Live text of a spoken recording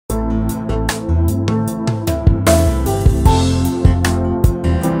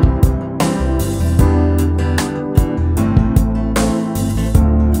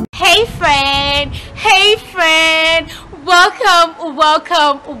Hey friend, welcome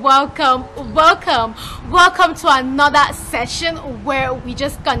to another session where we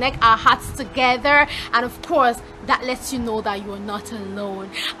just connect our hearts together, and of course that lets you know that you are not alone.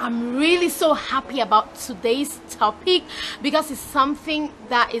 I'm really so happy about today's topic because it's something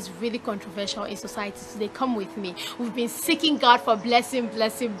that is really controversial in society today. Come with me. We've been seeking God for blessing.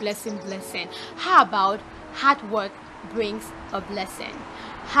 How about hard work brings a blessing?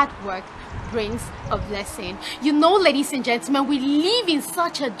 Hard work brings a blessing. You know, ladies and gentlemen, we live in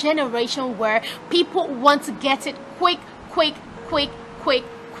such a generation where people want to get it quick.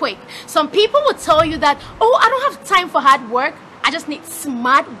 Some people will tell you that, oh, I don't have time for hard work, I just need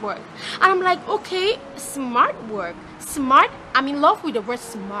smart work. And I'm like, okay, smart work. Smart, I'm in love with the word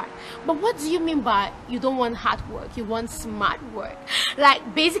smart, but what do you mean by you don't want hard work, you want smart work?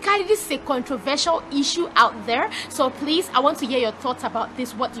 Like, basically this is a controversial issue out there, so please, I want to hear your thoughts about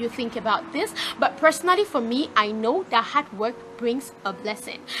this. What do you think about this? But personally, for me, I know that hard work brings a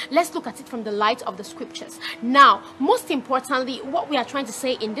blessing. Let's look at it from the light of the scriptures. Now, most importantly, what we are trying to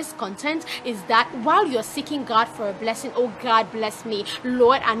say in this content is that while you're seeking God for a blessing, oh God bless me,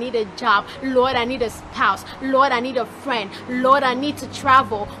 Lord I need a job, Lord I need a spouse, Lord I need a friend, Lord I need to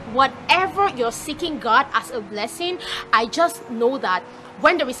travel, whatever you're seeking God as a blessing, I just know that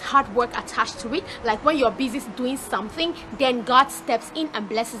when there is hard work attached to it, like when you're busy doing something, then God steps in and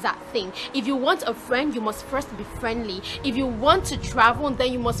blesses that thing. If you want a friend, you must first be friendly. If you want to travel,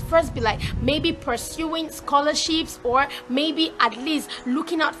 then you must first be like maybe pursuing scholarships, or maybe at least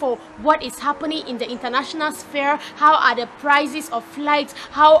looking out for what is happening in the international sphere. How are the prices of flights?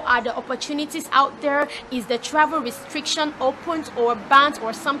 How are the opportunities out there? Is the travel restriction opened or banned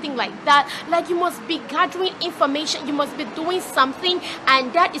or something like that? Like, you must be gathering information, you must be doing something.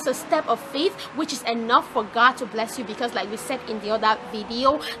 And that is a step of faith, which is enough for God to bless you, because like we said in the other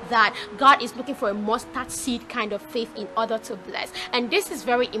video, that God is looking for a mustard seed kind of faith in order to bless. And this is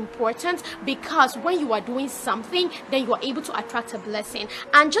very important, because when you are doing something, then you are able to attract a blessing.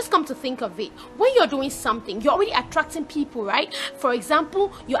 And just come to think of it, when you're doing something, you're already attracting people, right? For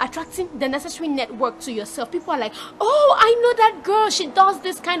example, you're attracting the necessary network to yourself. People are like, oh, I know that girl, she does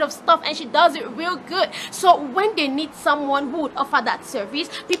this kind of stuff and she does it real good. So when they need someone who would offer that service,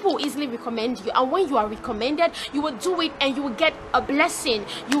 people will easily recommend you, and when you are recommended, you will do it and you will get a blessing.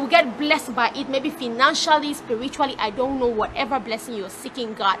 You will get blessed by it, maybe financially, spiritually, I don't know, whatever blessing you're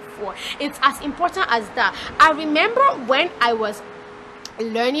seeking God for. It's as important as that. I remember when I was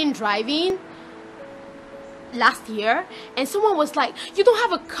learning driving last year, and someone was like, you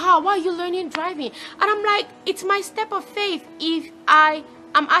don't have a car, why are you learning driving? And I'm like, it's my step of faith. If I'm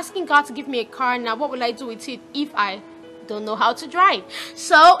asking God to give me a car now, what will I do with it if I don't know how to drive?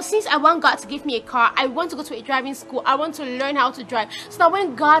 So since I want God to give me a car, I want to go to a driving school. I want to learn how to drive, so that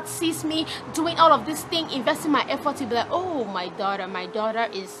when God sees me doing all of this thing, investing my effort, he'll be like, oh, my daughter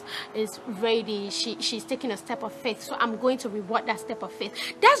is ready, she's taking a step of faith, so I'm going to reward that step of faith.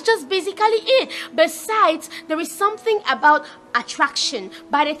 That's just basically it. Besides, there is something about attraction.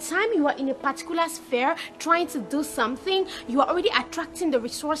 By the time you are in a particular sphere trying to do something, you are already attracting the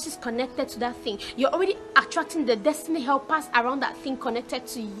resources connected to that thing. You're already attracting the destiny helpers around that thing connected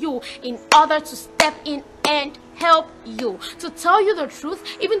to you, in order to step in and help you. To tell you the truth,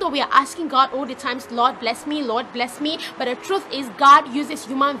 even though we are asking God all the times, Lord bless me, but the truth is God uses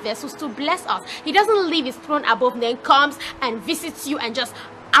human vessels to bless us. He doesn't leave his throne above and then comes and visits you and just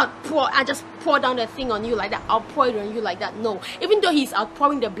outpour and just pour down the thing on you like that, outpour it on you like that. No, even though he's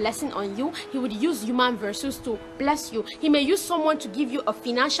outpouring the blessing on you, he would use human vessels to bless you. He may use someone to give you a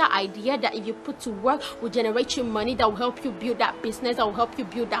financial idea that if you put to work will generate you money, that will help you build that business, that will help you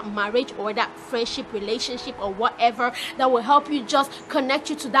build that marriage or that friendship, relationship, or whatever, that will help you just connect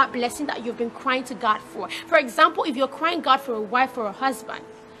you to that blessing that you've been crying to God for. For example, if you're crying God for a wife or a husband,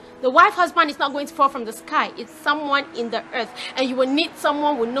 the husband is not going to fall from the sky. It's someone in the earth, and you will need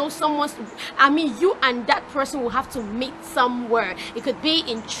someone, will know someone. I mean, you and that person will have to meet somewhere. It could be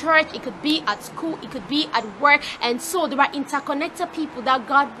in church, it could be at school, it could be at work. And so there are interconnected people that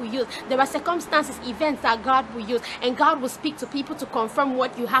God will use. There are circumstances, events that God will use, and God will speak to people to confirm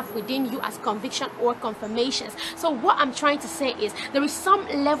what you have within you as conviction or confirmations. So what I'm trying to say is, there is some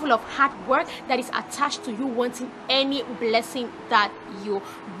level of hard work that is attached to you wanting any blessing that you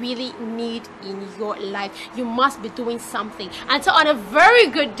really need in your life. You must be doing something. And so on a very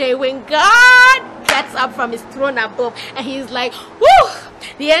good day, when God gets up from his throne above and he's like, whoo,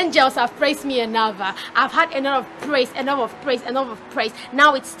 The angels have praised me enough. I've had enough of praise, enough of praise, enough of praise.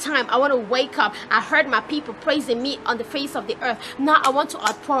 Now it's time. I want to wake up. I heard my people praising me on the face of the earth. Now I want to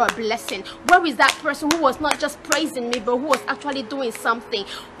outpour a blessing. Where is that person who was not just praising me, but who was actually doing something?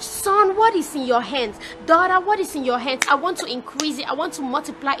 Son, what is in your hands? Daughter, what is in your hands? I want to increase it. I want to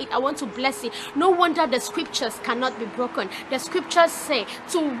multiply it. I want to bless it. No wonder the scriptures cannot be broken. The scriptures say,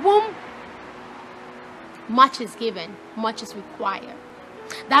 to whom much is given, much is required.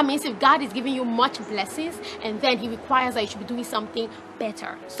 That means if God is giving you much blessings, and then he requires that you should be doing something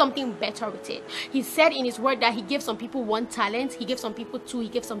better with it. He said in his word that he gave some people 1 talent, he gave some people 2, he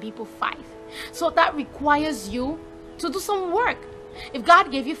gave some people 5. So that requires you to do some work. If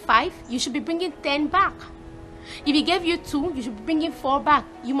God gave you 5, you should be bringing 10 back. If he gave you 2, you should be bringing 4 back.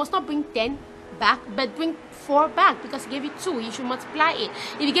 You must not bring 10 back, but bring 4 back, because he gave you 2. You should multiply it.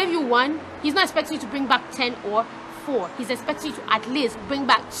 If he gave you 1, he's not expecting you to bring back 10 or 4. He's expecting you to at least bring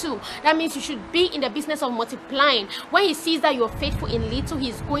back 2. That means you should be in the business of multiplying. When he sees that you're faithful in little,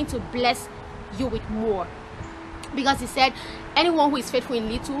 he's going to bless you with more. Because he said, anyone who is faithful in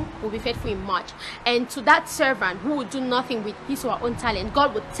little will be faithful in much. And to that servant who would do nothing with his or her own talent,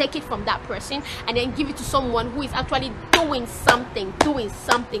 God would take it from that person and then give it to someone who is actually doing something.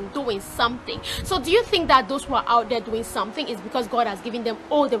 So do you think that those who are out there doing something is because God has given them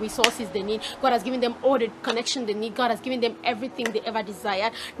all the resources they need? God has given them all the connection they need? God has given them everything they ever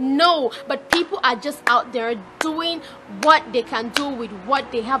desired? No, but people are just out there doing what they can do with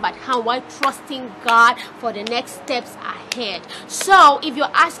what they have at hand, while trusting God for the next steps ahead. So if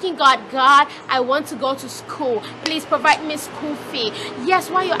you're asking God, I want to go to school, please provide me school fee. Yes,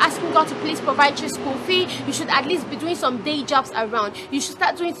 while you're asking God to please provide you school fee, you should at least be doing some day jobs around. You should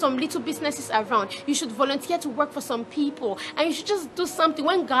start doing some little businesses around. You should volunteer to work for some people, and you should just do something.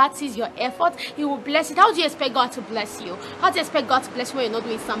 When God sees your effort, he will bless it. How do you expect God to bless you? How do you expect God to bless you when you're not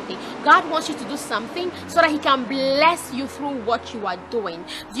doing something? God wants you to do something so that he can bless you through what you are doing.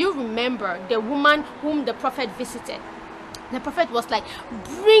 Do you remember the woman whom the prophet visited? The prophet was like,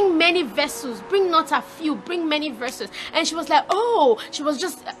 bring many vessels, bring not a few, bring many vessels. And she was like, oh, she was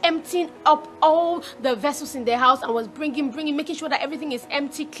just emptying up all the vessels in the house and was bringing, making sure that everything is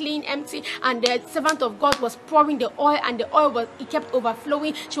empty, clean, empty. And the servant of God was pouring the oil, and the oil it kept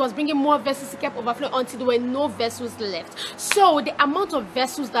overflowing. She was bringing more vessels, it kept overflowing until there were no vessels left. So the amount of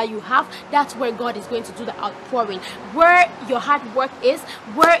vessels that you have, that's where God is going to do the outpouring. Where your hard work is,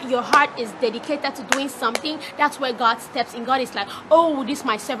 where your heart is dedicated to doing something, that's where God steps in. God is like, oh, this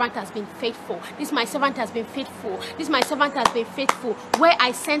my servant has been faithful. This my servant has been faithful. This my servant has been faithful. Where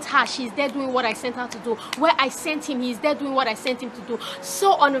I sent her, she's there doing what I sent her to do. Where I sent him, he's there doing what I sent him to do.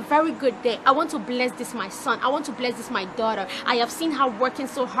 So on a very good day, I want to bless this my son. I want to bless this my daughter. I have seen her working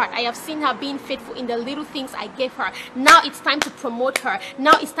so hard. I have seen her being faithful in the little things I gave her. Now it's time to promote her.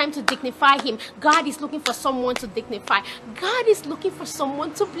 Now it's time to dignify him. God is looking for someone to dignify. God is looking for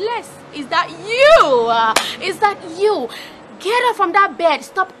someone to bless. Is that you? Is that you? Get up from that bed.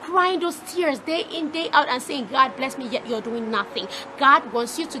 Stop crying those tears day in, day out, and saying, God bless me, yet you're doing nothing. God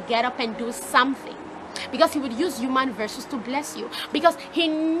wants you to get up and do something, because he would use human vessels to bless you, because he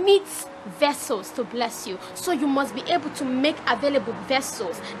needs vessels to bless you. So you must be able to make available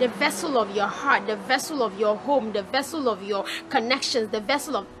vessels. The vessel of your heart, the vessel of your home, the vessel of your connections, the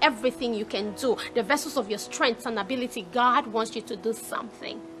vessel of everything you can do, the vessels of your strengths and ability. God wants you to do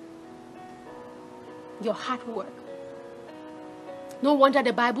something. Your hard work. No wonder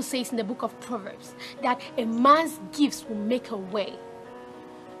the Bible says in the book of Proverbs that a man's gifts will make a way.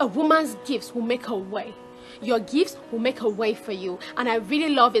 A woman's gifts will make a way. Your gifts will make a way for you. And I really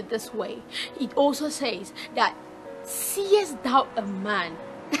love it this way. It also says that, seest thou a man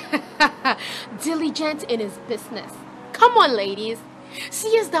diligent in his business? Come on, ladies.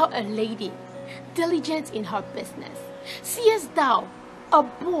 Seest thou a lady diligent in her business? Seest thou a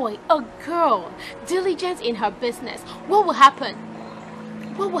boy, a girl diligent in her business? What will happen?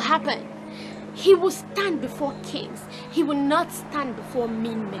 What will happen? He will stand before kings. He will not stand before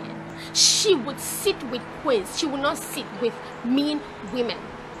mean men. She would sit with queens. She will not sit with mean women.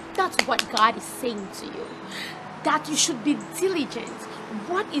 That's what God is saying to you. That you should be diligent.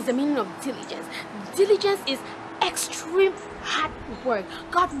 What is the meaning of diligence? Diligence is extreme hard work.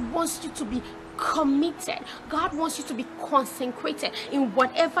 God wants you to be committed. God wants you to be consecrated in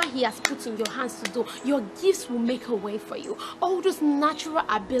whatever he has put in your hands to do. Your gifts will make a way for you. All those natural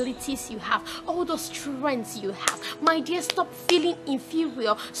abilities you have, all those strengths you have, my dear, stop feeling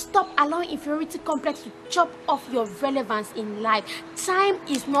inferior. Stop allowing inferiority complex to chop off your relevance in life. Time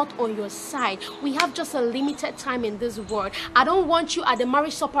is not on your side. We have just a limited time in this world. I don't want you at the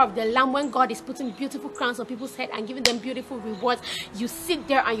marriage supper of the Lamb, when God is putting beautiful crowns on people's head and giving them beautiful rewards. You sit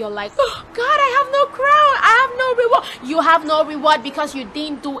there and you're like, oh, God, I have no crown, I have no reward. You have no reward because you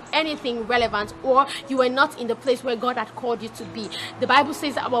didn't do anything relevant, or you were not in the place where God had called you to be. The Bible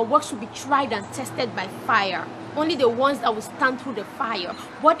says that our works will be tried and tested by fire. Only the ones that will stand through the fire.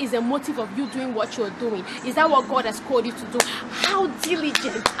 What is the motive of you doing what you're doing? Is that what God has called you to do? How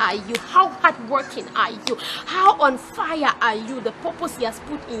diligent are you? How hardworking are you? How on fire are you? The purpose he has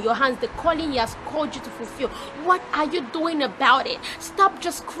put in your hands, the calling he has called you to fulfill. What are you doing about it? Stop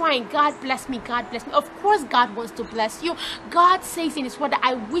just crying, God bless me, God bless me. Of course God wants to bless you. God says in his word that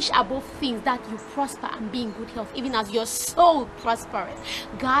I wish above things that you prosper and be in good health, even as your soul prospereth.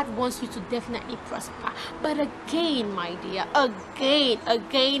 God wants you to definitely prosper. But again, my dear,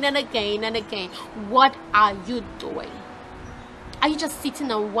 again and again, what are you doing? Are you just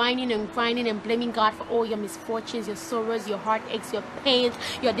sitting and whining and grinding and blaming God for all your misfortunes, your sorrows, your heartaches, your pains,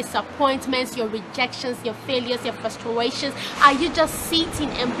 your disappointments, your rejections, your failures, your frustrations? Are you just sitting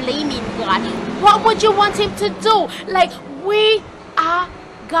and blaming God? What would you want him to do? Like, we are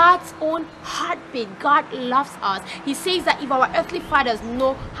God's own heartbeat. God loves us. He says that if our earthly fathers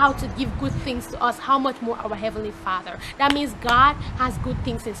know how to give good things to us, how much more our heavenly Father. That means God has good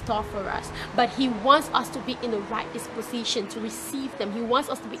things in store for us, but he wants us to be in the right disposition to receive them. He wants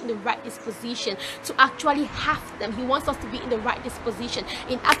us to be in the right disposition to actually have them. He wants us to be in the right disposition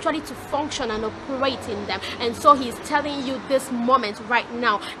in actually to function and operate in them. And so he is telling you this moment right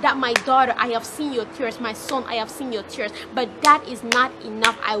now that, my daughter, I have seen your tears. My son, I have seen your tears, but that is not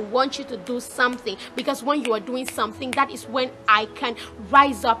enough. I want you to do something, because when you are doing something, that is when I can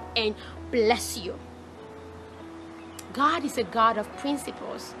rise up and bless you. God is a God of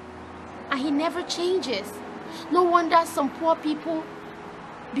principles, and he never changes. No wonder some poor people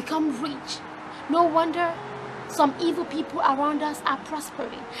become rich. No wonder some evil people around us are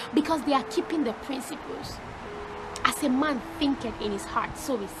prospering, because they are keeping the principles. As a man thinketh in his heart,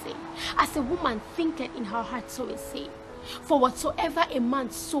 so is he. As a woman thinketh in her heart, so is he. For whatsoever a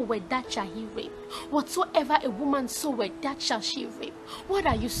man soweth, that shall he reap. Whatsoever a woman soweth, that shall she reap. What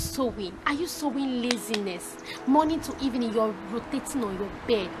are you sowing? Are you sowing laziness? Morning to evening, you're rotating on your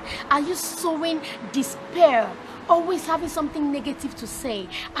bed. Are you sowing despair? Always having something negative to say?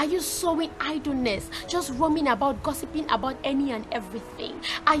 Are you sowing idleness, just roaming about, gossiping about any and everything?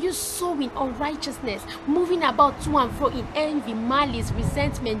 Are you sowing unrighteousness, moving about to and fro in envy, malice,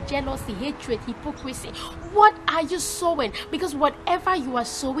 resentment, jealousy, hatred, hypocrisy? What are you sowing? Because whatever you are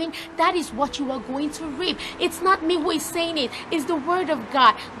sowing, that is what you are going to reap. It's not me who is saying it, it's the word of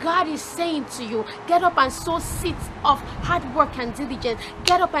God. God is saying to you, get up and sow seeds of hard work and diligence.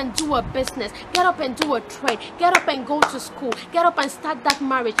 Get up and do a business. Get up and do a trade. Get up and go to school. Get up and start that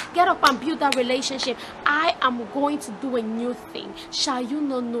marriage. Get up and build that relationship. I am going to do a new thing. Shall you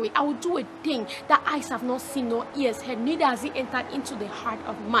not know it? I will do a thing that eyes have not seen nor ears heard, neither has it entered into the heart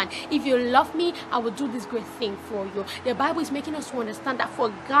of man. If you love me, I will do this great thing for you. The Bible is making us to understand that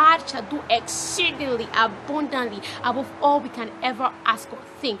for God shall do exceedingly abundantly above all we can ever ask or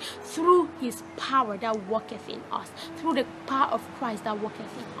think, through his power that worketh in us, through the power of Christ that worketh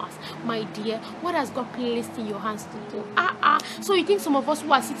in us. My dear, what has God placed in your hands to do? So you think some of us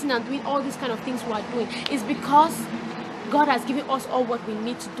who are sitting and doing all these kind of things we are doing is because God has given us all what we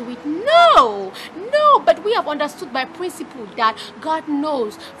need to do it? No, but we have understood by principle that God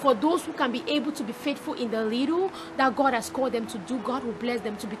knows for those who can be able to be faithful in the little that God has called them to do, God will bless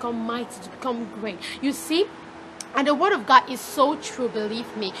them to become mighty, to become great. You see? And the word of God is so true,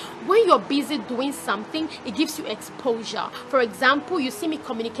 believe me. When you're busy doing something, it gives you exposure. For example, you see me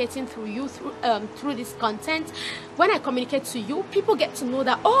communicating through you, through this content. When I communicate to you, people get to know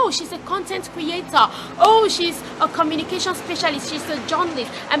that, oh, she's a content creator. Oh, she's a communication specialist. She's a journalist.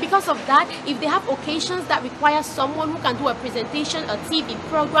 And because of that, if they have occasions that require someone who can do a presentation, a TV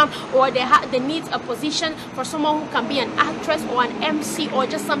program, or they need a position for someone who can be an actress or an MC or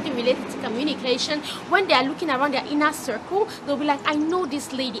just something related to communication, when they are looking around their their inner circle, they'll be like, I know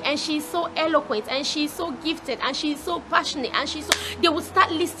this lady, and she's so eloquent, and she's so gifted, and she's so passionate, and they would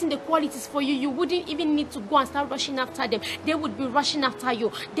start listing the qualities for you. You wouldn't even need to go and start rushing after them. They would be rushing after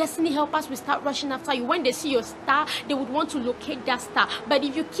you. Destiny helpers will start rushing after you. When they see your star, they would want to locate that star. But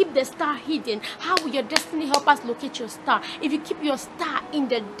if you keep the star hidden, how will your destiny helpers locate your star? If you keep your star in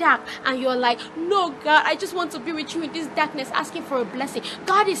the dark and you're like, no, God, I just want to be with you in this darkness, asking for a blessing.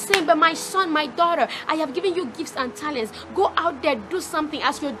 God is saying, but my son, my daughter, I have given you gifts and talents. Go out there, do something.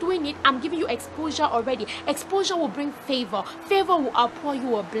 As you're doing it, I'm giving you exposure already. Exposure will bring favor. Favor will outpour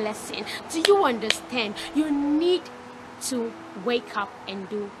you a blessing. Do you understand? You need to wake up and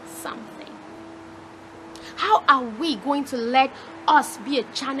do something. How are we going to let us be a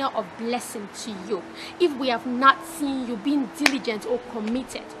channel of blessing to you if we have not seen you being diligent or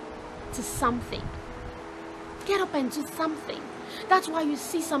committed to something? Get up and do something. That's why you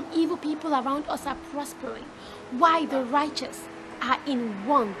see some evil people around us are prospering. Why the righteous are in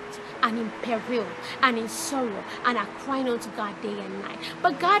want and in peril and in sorrow and are crying unto God day and night.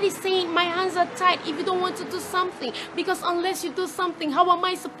 But God is saying, my hands are tied if you don't want to do something, because unless you do something, how am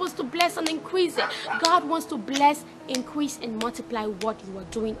I supposed to bless and increase it? God wants to bless, increase, and multiply what you are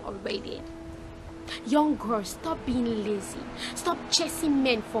doing already. Young girls, stop being lazy. Stop chasing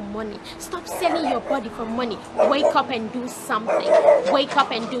men for money. Stop selling your body for money. Wake up and do something. Wake up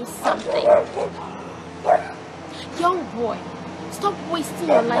and do something. Young boy, stop wasting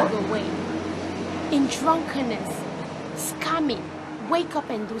your life away in drunkenness, scamming. Wake up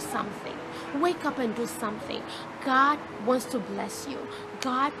and do something. Wake up and do something. God wants to bless you.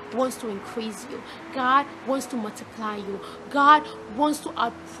 God wants to increase you. God wants to multiply you. God wants to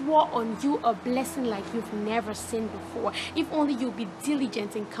outpour on you a blessing like you've never seen before. If only you'll be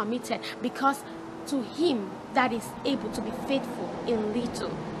diligent and committed, because to him that is able to be faithful in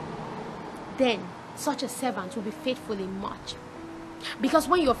little, then such a servant will be faithful in much. Because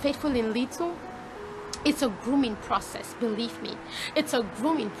when you're faithful in little, it's a grooming process, believe me. It's a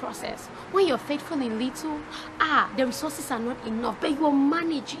grooming process. When you're faithful in little, the resources are not enough, but you're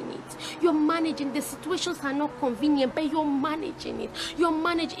managing it. You're managing. The situations are not convenient, but you're managing it. You're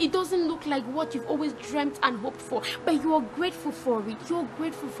managing. It doesn't look like what you've always dreamt and hoped for, but you're grateful for it. You're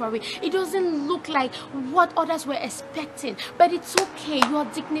grateful for it. It doesn't look like what others were expecting, but it's okay. You're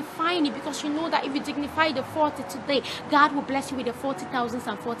dignifying it, because you know that if you dignify the 40 today, God will bless you with the 40,000s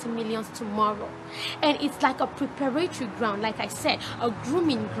and 40 millions tomorrow. And it's like a preparatory ground, like I said, a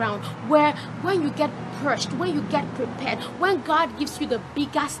grooming ground, where when you get perched, when you get prepared, when God gives you the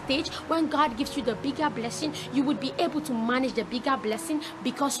bigger stage, when God gives you the bigger blessing, you would be able to manage the bigger blessing,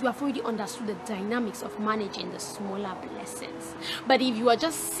 because you have already understood the dynamics of managing the smaller blessings. But if you are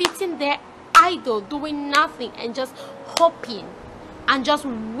just sitting there idle, doing nothing, and just hoping and just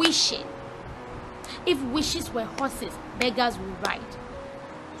wishing, if wishes were horses, beggars will ride.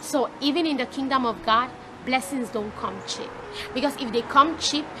 So even in the kingdom of God, blessings don't come cheap. Because if they come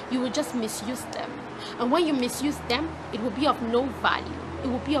cheap, you will just misuse them. And when you misuse them, it will be of no value. It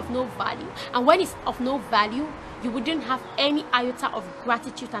will be of no value. And when it's of no value, you wouldn't have any iota of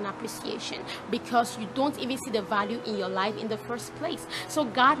gratitude and appreciation, because you don't even see the value in your life in the first place. So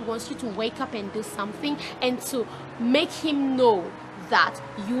God wants you to wake up and do something, and to make him know that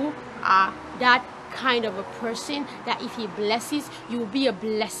you are that kind of a person that if he blesses, you will be a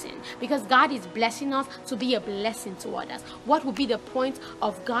blessing, because God is blessing us to be a blessing to others. What would be the point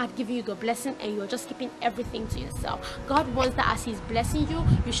of God giving you the blessing and you're just keeping everything to yourself? God wants that as he's blessing you,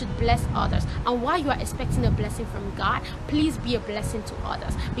 you should bless others. And while you are expecting a blessing from God, please be a blessing to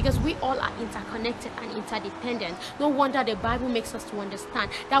others, because we all are interconnected and interdependent. No wonder the Bible makes us to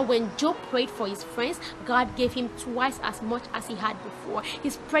understand that when Job prayed for his friends, God gave him twice as much as he had before.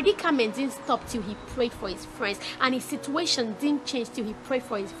 His predicament didn't stop till he prayed for his friends, and his situation didn't change till he prayed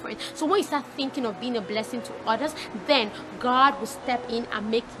for his friends. So when you start thinking of being a blessing to others, then God will step in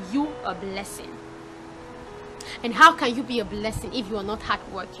and make you a blessing. And how can you be a blessing if you are not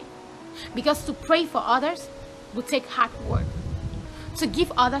hardworking? Because to pray for others will take hard work. To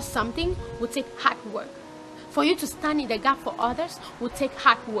give others something will take hard work. For you to stand in the gap for others will take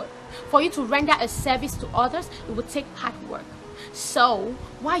hard work. For you to render a service to others, it will take hard work. So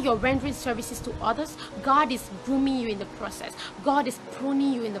while you're rendering services to others, God is grooming you in the process. God is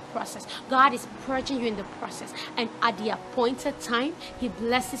pruning you in the process. God is purging you in the process. And at the appointed time, he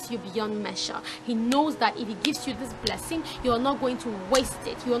blesses you beyond measure. He knows that if he gives you this blessing, you're not going to waste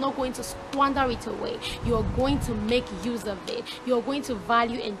it. You're not going to squander it away. You're going to make use of it. You're going to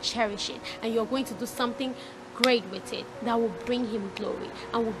value and cherish it. And you're going to do something great with it that will bring him glory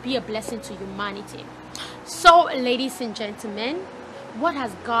and will be a blessing to humanity. So, ladies and gentlemen, What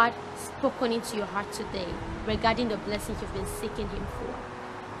has God spoken into your heart today regarding the blessings you've been seeking Him for?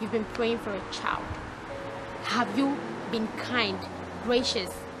 You've been praying for a child. Have you been kind, gracious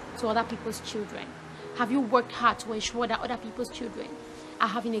to other people's children? Have you worked hard to ensure that other people's children are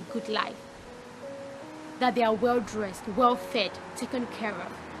having a good life? That they are well dressed, well fed, taken care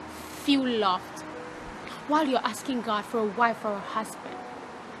of, feel loved? While you're asking God for a wife or a husband,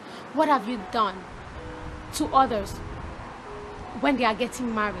 what have you done to others when they are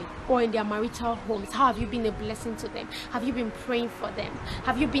getting married or in their marital homes? How have you been a blessing to them? Have you been praying for them?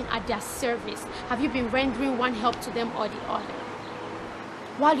 Have you been at their service? Have you been rendering one help to them or the other?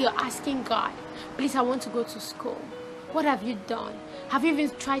 While you're asking God, please, I want to go to school, what have you done? Have you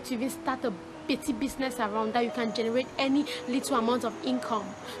even tried to start a petty business around that you can generate any little amount of income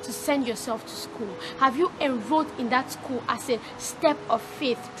to send yourself to school? Have you enrolled in that school as a step of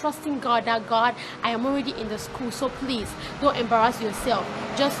faith, trusting God that, God, I am already in the school, so please don't embarrass yourself.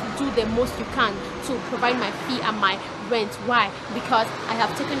 Just do the most you can to provide my fee and my rent. Why? Because I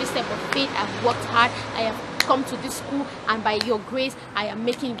have taken this step of faith, I've worked hard, I have come to this school, and by your grace, I am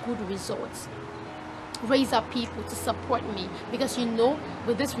making good results. Raise up people to support me, because you know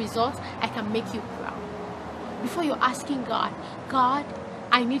with this result I can make you proud. Before you're asking God, God,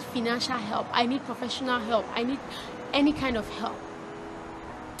 I need financial help, I need professional help, I need any kind of help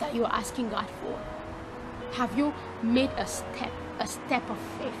that you're asking God for, have you made a step of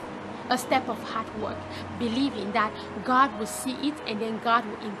faith, a step of hard work, believing that God will see it and then God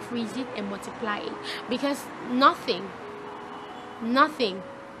will increase it and multiply it? Because nothing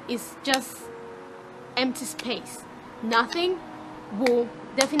is just empty space. Nothing will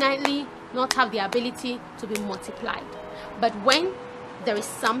definitely not have the ability to be multiplied. But when there is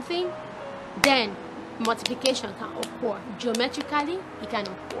something, then multiplication can occur. Geometrically, it can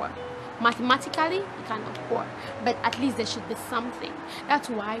occur. Mathematically, it can occur. But at least there should be something. That's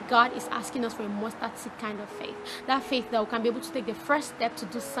why God is asking us for a mustard seed kind of faith. That faith that we can be able to take the first step to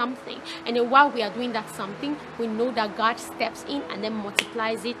do something. And then while we are doing that something, we know that God steps in and then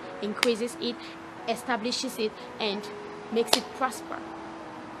multiplies it, increases it, establishes it, and makes it prosper.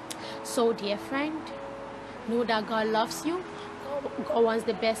 So, dear friend, know that God loves you. God wants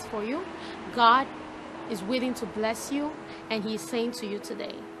the best for you. God is willing to bless you, and He is saying to you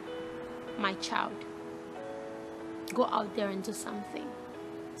today, my child, go out there and do something.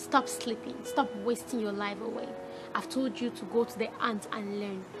 Stop sleeping. Stop wasting your life away. I've told you to go to the ants and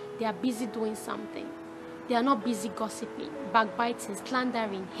learn. They are busy doing something. They are not busy gossiping, backbiting,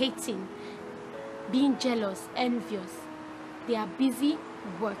 slandering, hating, being jealous, envious. They are busy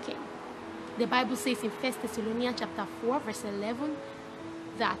working. The Bible says in 1 Thessalonians chapter 4 verse 11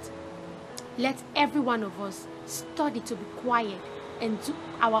 that let every one of us study to be quiet and do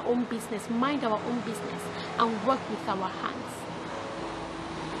our own business, mind our own business, and work with our hands.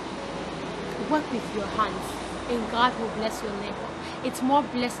 Work with your hands, and God will bless your labor. It's more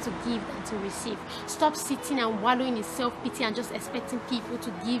blessed to give than to receive. Stop sitting and wallowing in self-pity and just expecting people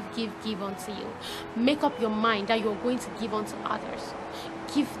to give unto you. Make up your mind that you're going to give unto others.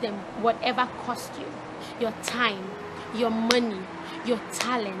 Give them whatever cost you. Your time, your money, your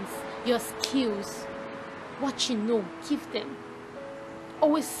talents, your skills, what you know, give them.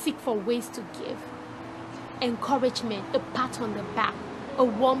 Always seek for ways to give. Encouragement, a pat on the back, a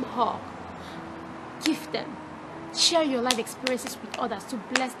warm hug. Give them. Share your life experiences with others to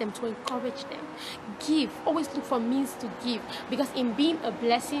bless them, to encourage them. Give. Always look for means to give, because in being a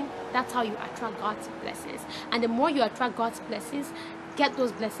blessing, that's how you attract God's blessings. And the more you attract God's blessings, get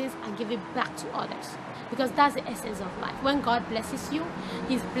those blessings and give it back to others, because that's the essence of life. When God blesses you,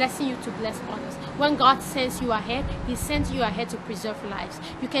 He's blessing you to bless others. When God sends you ahead, He sends you ahead to preserve lives.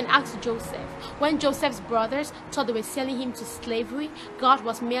 You can ask Joseph. When Joseph's brothers thought they were selling him to slavery, God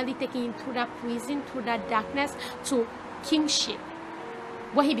was merely taking him through that prison, through that darkness, to kingship.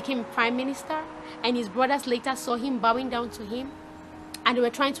 When he became prime minister and his brothers later saw him bowing down to him and they were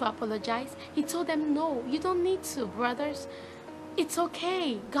trying to apologize, he told them, no, you don't need to, brothers. It's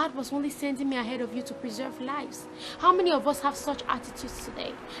okay. God was only sending me ahead of you to preserve lives. How many of us have such attitudes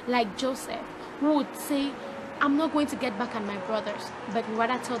today? Like Joseph, who would say, I'm not going to get back at my brothers, but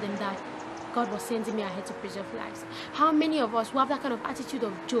rather tell them that God was sending me ahead to preserve lives. How many of us who have that kind of attitude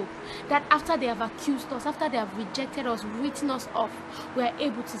of Job, that after they have accused us, after they have rejected us, written us off, we are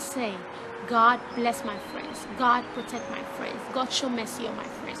able to say, God bless my friends, God protect my friends, God show mercy on my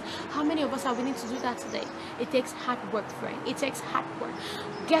friends. How many of us are willing to do that today? It takes hard work, friend. It takes hard work.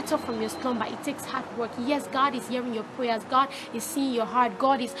 Get up from your slumber. It takes hard work. Yes, God is hearing your prayers. God is seeing your heart.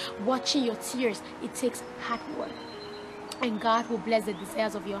 God is watching your tears. It takes hard work. And God will bless the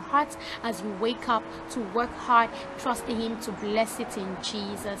desires of your heart as you wake up to work hard, trusting Him to bless it in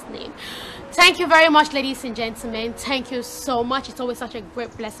Jesus' name. Thank you very much, ladies and gentlemen. Thank you so much. It's always such a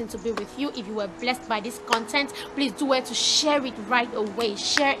great blessing to be with you. If you were blessed by this content, please do well to share it right away.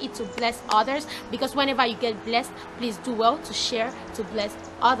 Share it to bless others, because whenever you get blessed, please do well to share to bless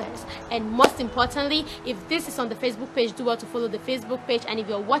others. And most importantly, if this is on the Facebook page, do well to follow the Facebook page. And if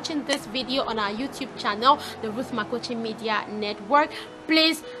you're watching this video on our YouTube channel, the Ruth Macochi Media Network,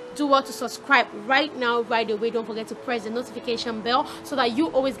 please do well to subscribe right now, right away. Don't forget to press the notification bell so that you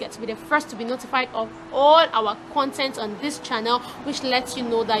always get to be the first to be notified of all our content on this channel, which lets you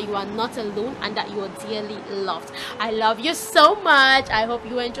know that you are not alone and that you are dearly loved. I love you so much. I hope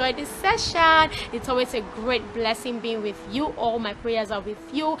you enjoyed this session. It's always a great blessing being with you. All my prayers are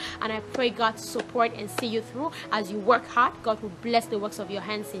with you, and I pray God to support and see you through as you work hard. God will bless the works of your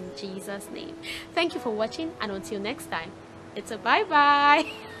hands in Jesus' name. Thank you for watching, and until next time, it's a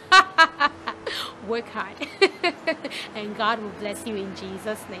bye-bye. Work hard and God will bless you in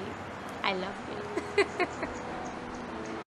Jesus' name. I love you.